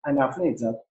 I'm afraid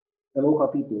that the local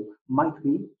people might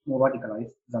be more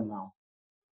radicalized than now.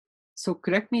 So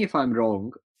correct me if I'm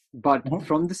wrong, but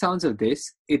from the sounds of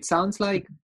this, it sounds like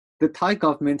the Thai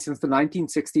government since the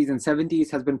 1960s and 70s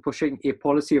has been pushing a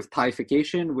policy of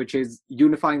Thaification, which is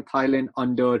unifying Thailand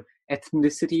under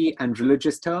ethnicity and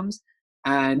religious terms.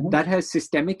 And that has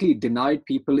systemically denied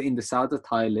people in the south of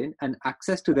Thailand and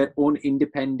access to their own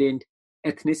independent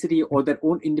ethnicity or their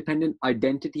own independent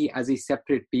identity as a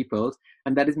separate people.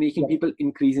 And that is making people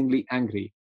increasingly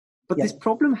angry. But this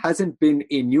problem hasn't been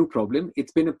a new problem.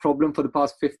 It's been a problem for the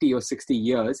past 50 or 60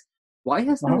 years. Why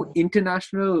has no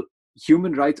international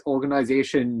human rights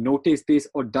organization noticed this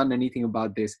or done anything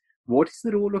about this? What is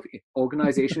the role of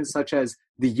organizations such as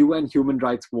the UN Human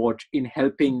Rights Watch in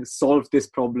helping solve this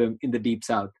problem in the Deep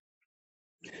South?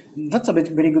 That's a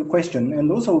very good question.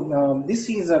 And also, this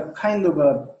is a kind of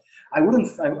a,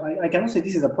 I cannot say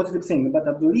this is a positive thing, but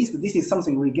at least this is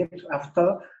something we get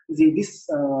after this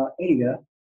area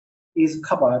is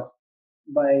covered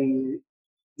by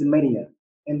the media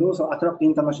and also attract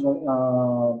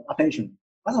international attention.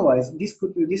 Otherwise,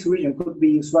 this region could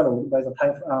be swallowed by the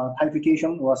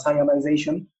Thaification or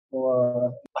Siamization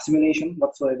or assimilation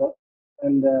whatsoever.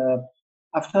 And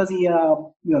after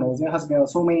there has been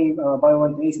so many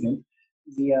violent incidents.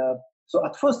 So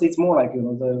at first it's more like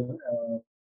the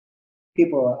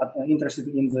people are interested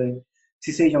in the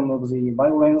cessation of the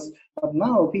violence, but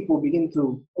now people begin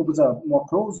to observe more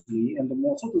closely and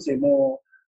more, so to say, more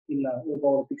in the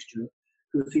overall picture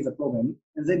to see the problem,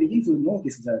 and they begin to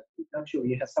notice that it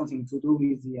actually has something to do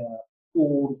with the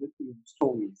old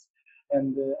stories.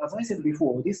 And as I said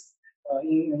before, this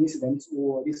incidents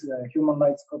or this human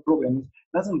rights problems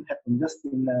doesn't happen just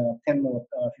in 10 or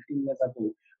 15 years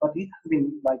ago, but it has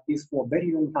been like this for a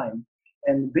very long time.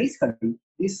 And basically,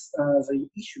 this the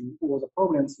issue or the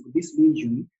problems of this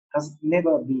region has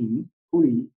never been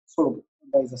fully solved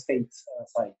by the state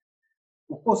side.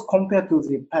 Of course, compared to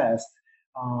the past,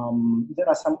 there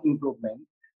are some improvement,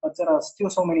 but there are still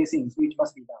so many things which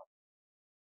must be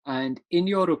done. And in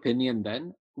your opinion,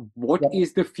 then, what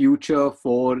is the future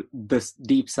for this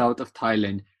deep south of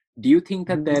Thailand? Do you think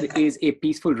that there is a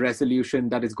peaceful resolution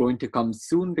that is going to come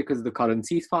soon because of the current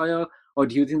ceasefire? Or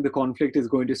do you think the conflict is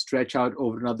going to stretch out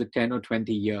over another 10 or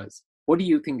 20 years? What do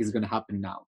you think is going to happen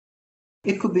now?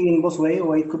 It could be in both ways,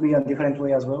 or it could be a different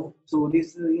way as well. So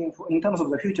this, in terms of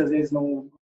the future, there is no.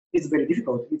 It's very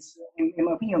difficult. It's, in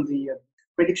my opinion, the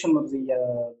prediction of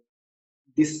the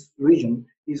this region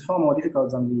is far more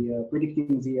difficult than the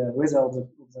predicting the weather of the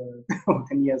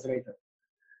 10 years later.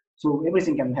 So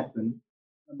everything can happen,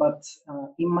 but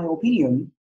in my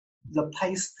opinion, the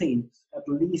Thai state at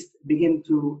least begin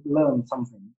to learn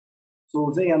something.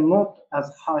 So they are not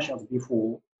as harsh as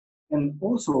before. And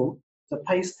also the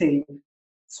Thai state,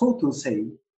 so to say,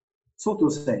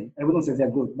 I wouldn't say they're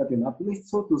good, but at least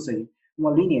so to say,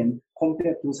 more lenient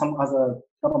compared to some other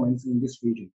governments in this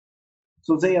region.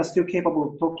 So they are still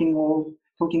capable of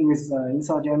talking with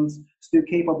insurgents, still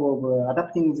capable of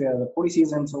adapting their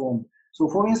policies and so on. So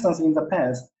for instance, in the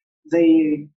past,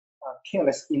 they are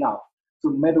careless enough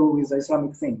to meddle with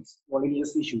Islamic things or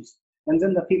religious issues. And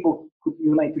then the people could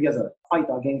unite together, fight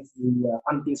against the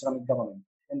anti-Islamic government.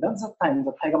 And at that time,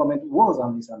 the Thai government was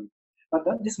anti-Islamic. But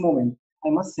at this moment, I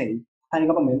must say, Thai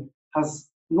government has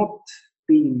not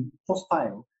been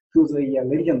hostile to the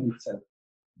religion itself.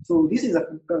 So this is a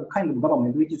kind of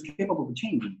government which is capable of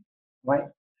changing, right?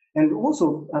 And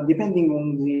also, depending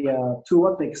on the to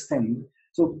what extent,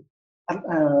 so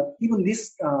even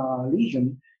this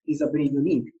region is a very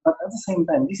unique, but at the same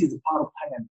time, this is a part of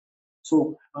Thailand.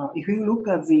 So if you look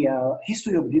at the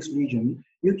history of this region,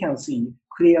 you can see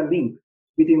clear link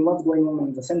between what's going on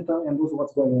in the center and also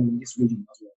what's going on in this region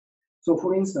as well. So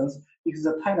for instance, if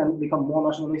the Thailand become more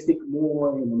nationalistic,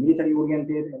 more military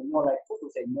oriented, and more like, so to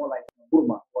say, more like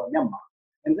Burma or Myanmar,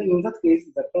 and then in that case,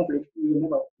 the conflict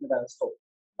will never stop.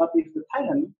 But if the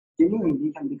Thailand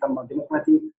genuinely can become a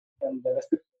democratic and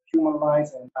respect human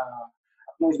rights and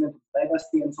acknowledgement of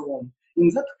diversity and so on, in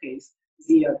that case,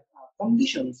 the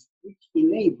conditions which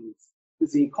enables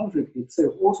the conflict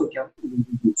itself also can be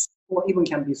reduced or even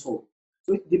can be solved.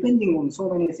 So it's depending on so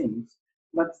many things.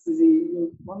 But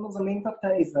one of the main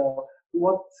factors is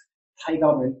what Thai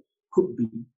government could be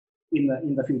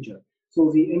in the future. So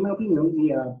in my opinion,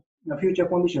 the future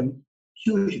condition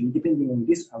hugely depending on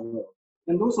this as well,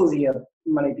 and also the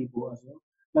Malay people as well.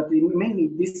 But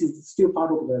mainly this is still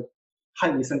part of the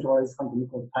highly centralized country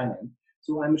called Thailand.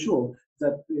 So I'm sure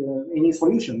that any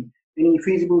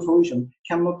feasible solution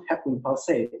cannot happen per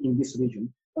se in this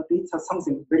region, but it has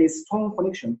something very strong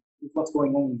connection with what's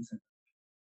going on in the center.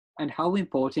 And how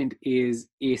important is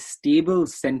a stable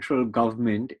central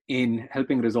government in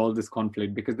helping resolve this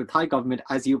conflict? Because the Thai government,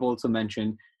 as you've also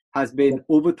mentioned, has been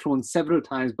overthrown several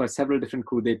times by several different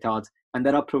coups d'etats, and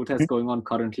there are protests going on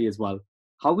currently as well.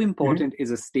 How important is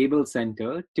a stable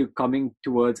center to coming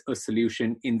towards a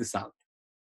solution in the South?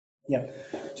 Yeah.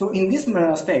 So in this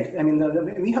aspect, I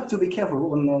mean, we have to be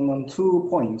careful on 2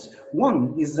 points.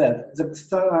 One is that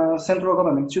the central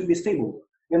government should be stable,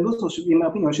 and also, in my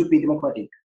opinion, should be democratic,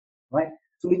 right?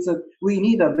 So we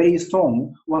need a very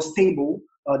strong or stable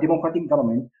democratic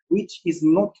government, which is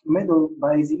not meddled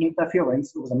by the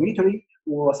interference of the military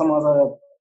or some other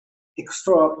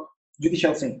extra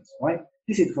judicial things, right?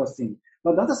 This is the first thing.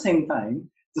 But at the same time,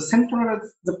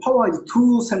 the power is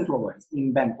too centralized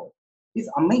in Bangkok. It's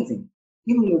amazing.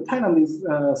 Even Thailand is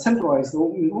centralized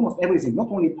in almost everything, not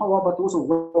only power, but also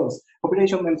wealth,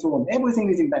 population, and so on. Everything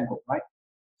is in Bangkok, right?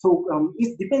 So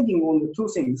it's depending on the 2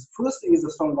 things. First is a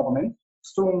strong government,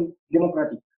 strong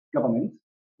democratic government,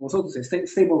 or so to say,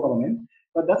 stable government.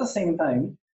 But at the same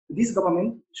time, this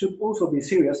government should also be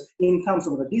serious in terms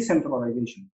of the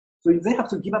decentralization. So they have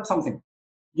to give up something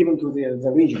given to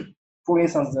the region. For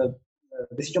instance, the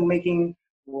decision making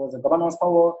or the governance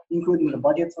power, including the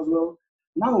budgets as well.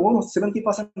 Now almost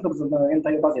 70% of the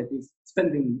entire budget is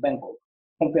spent in Bangkok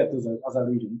compared to the other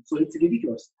region. So it's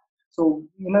ridiculous. So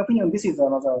in my opinion, this is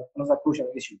another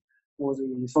crucial issue for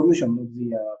the solution of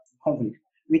the conflict,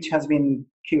 which has been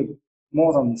killed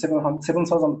more than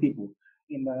 7,000 people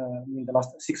in the last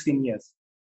 16 years.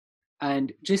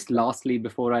 And just lastly,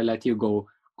 before I let you go,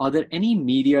 are there any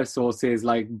media sources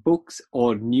like books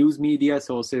or news media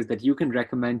sources that you can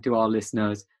recommend to our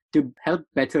listeners to help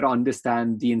better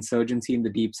understand the insurgency in the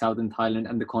Deep South in Thailand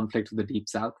and the conflict of the Deep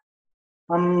South?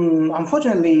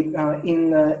 Unfortunately,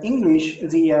 in English,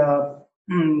 the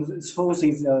source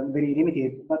is very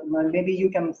limited, but maybe you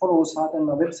can follow certain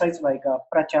websites like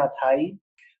Pracha Thai,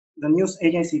 the news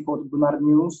agency called Bunar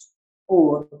News,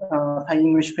 or Thai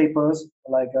English papers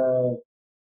like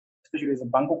especially the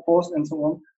Bangkok Post and so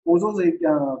on. Although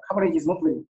the coverage is not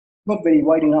very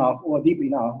wide enough or deep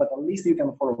enough, but at least you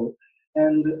can follow.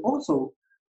 And also,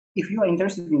 if you are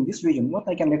interested in this region, what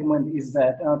I can recommend is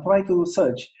that try to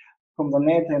search from the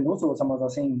net and also some other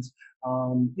things.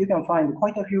 You can find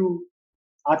quite a few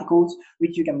articles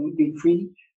which you can read free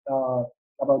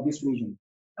about this region.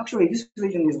 Actually, this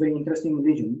region is a very interesting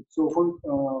region. So,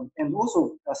 and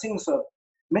also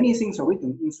many things are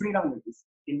written in 3 languages: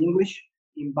 in English,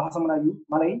 in Bahasa Melayu,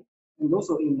 Malay, and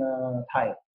also in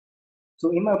Thai.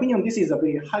 So, in my opinion, this is a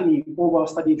very highly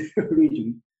overstudied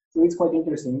region. So it's quite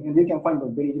interesting, and you can find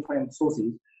very different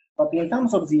sources. But in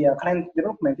terms of the current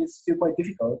development, it's still quite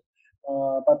difficult.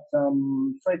 But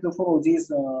try to follow these,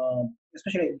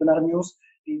 especially Bunar News,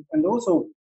 and also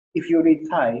if you read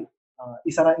Thai,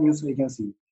 Isara News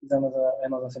Agency is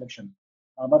another selection.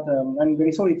 But I'm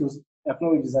very sorry to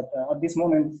acknowledge that at this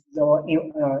moment,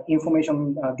 the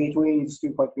information gateway is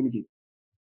still quite limited.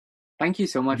 Thank you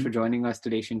so much for joining us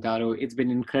today, Shintaro. It's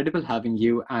been incredible having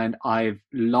you, and I've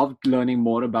loved learning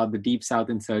more about the Deep South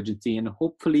insurgency, and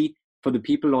hopefully for the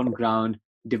people on ground,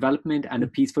 development and a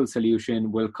peaceful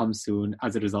solution will come soon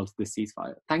as a result of this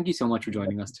ceasefire. Thank you so much for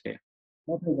joining us today.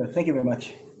 Thank you very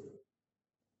much.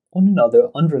 On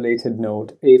another unrelated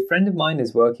note, a friend of mine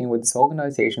is working with this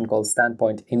organization called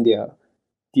Standpoint India.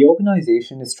 The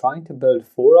organization is trying to build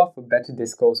fora for better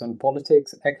discourse on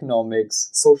politics, economics,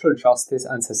 social justice,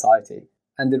 and society.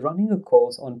 And they're running a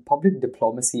course on public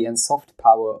diplomacy and soft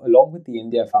power along with the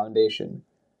India Foundation.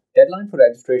 Deadline for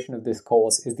registration of this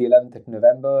course is the 11th of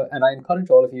November, and I encourage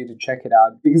all of you to check it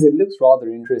out because it looks rather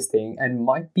interesting and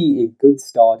might be a good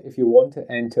start if you want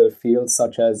to enter fields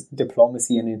such as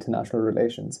diplomacy and international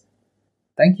relations.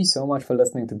 Thank you so much for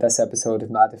listening to this episode of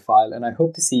Matterfile, and I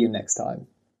hope to see you next time.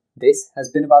 This has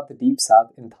been about the Deep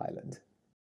South in Thailand.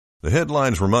 The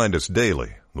headlines remind us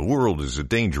daily, the world is a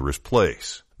dangerous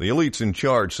place. The elites in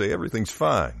charge say everything's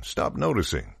fine, stop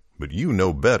noticing. But you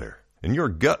know better. And your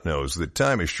gut knows that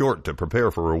time is short to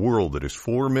prepare for a world that is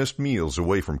 4 missed meals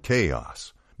away from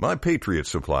chaos. My Patriot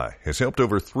Supply has helped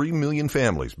over 3 million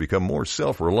families become more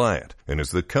self-reliant and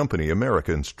is the company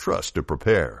Americans trust to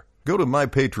prepare. Go to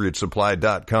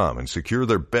MyPatriotSupply.com and secure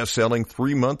their best-selling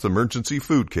 3-month emergency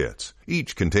food kits.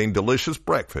 Each contain delicious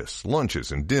breakfasts,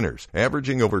 lunches, and dinners,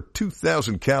 averaging over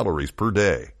 2,000 calories per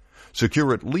day.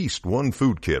 Secure at least 1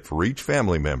 food kit for each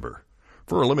family member.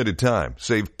 For a limited time,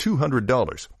 save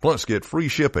 $200, plus get free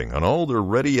shipping on all their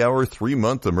Ready Hour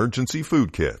 3-month emergency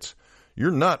food kits.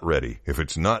 You're not ready if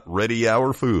it's not Ready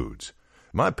Hour Foods.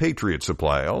 My Patriot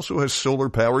Supply also has solar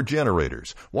power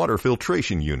generators, water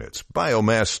filtration units,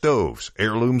 biomass stoves,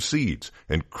 heirloom seeds,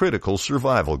 and critical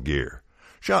survival gear.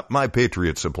 Shop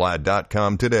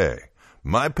MyPatriotSupply.com today.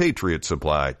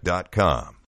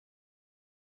 MyPatriotSupply.com.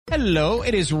 Hello,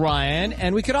 it is Ryan,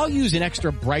 and we could all use an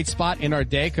extra bright spot in our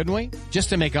day, couldn't we? Just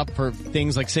to make up for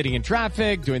things like sitting in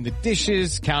traffic, doing the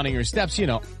dishes, counting your steps,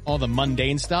 all the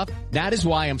mundane stuff. That is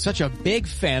why I'm such a big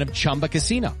fan of Chumba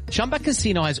Casino. Chumba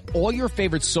Casino has all your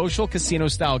favorite social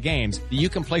casino-style games that you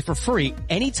can play for free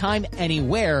anytime,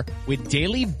 anywhere with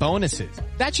daily bonuses.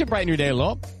 That should brighten your day a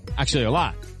little. Actually, a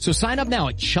lot. So sign up now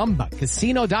at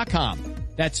ChumbaCasino.com.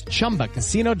 That's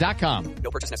ChumbaCasino.com.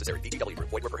 No purchase necessary. VGW Group.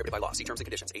 Void where prohibited by law. See terms and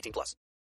conditions. 18+.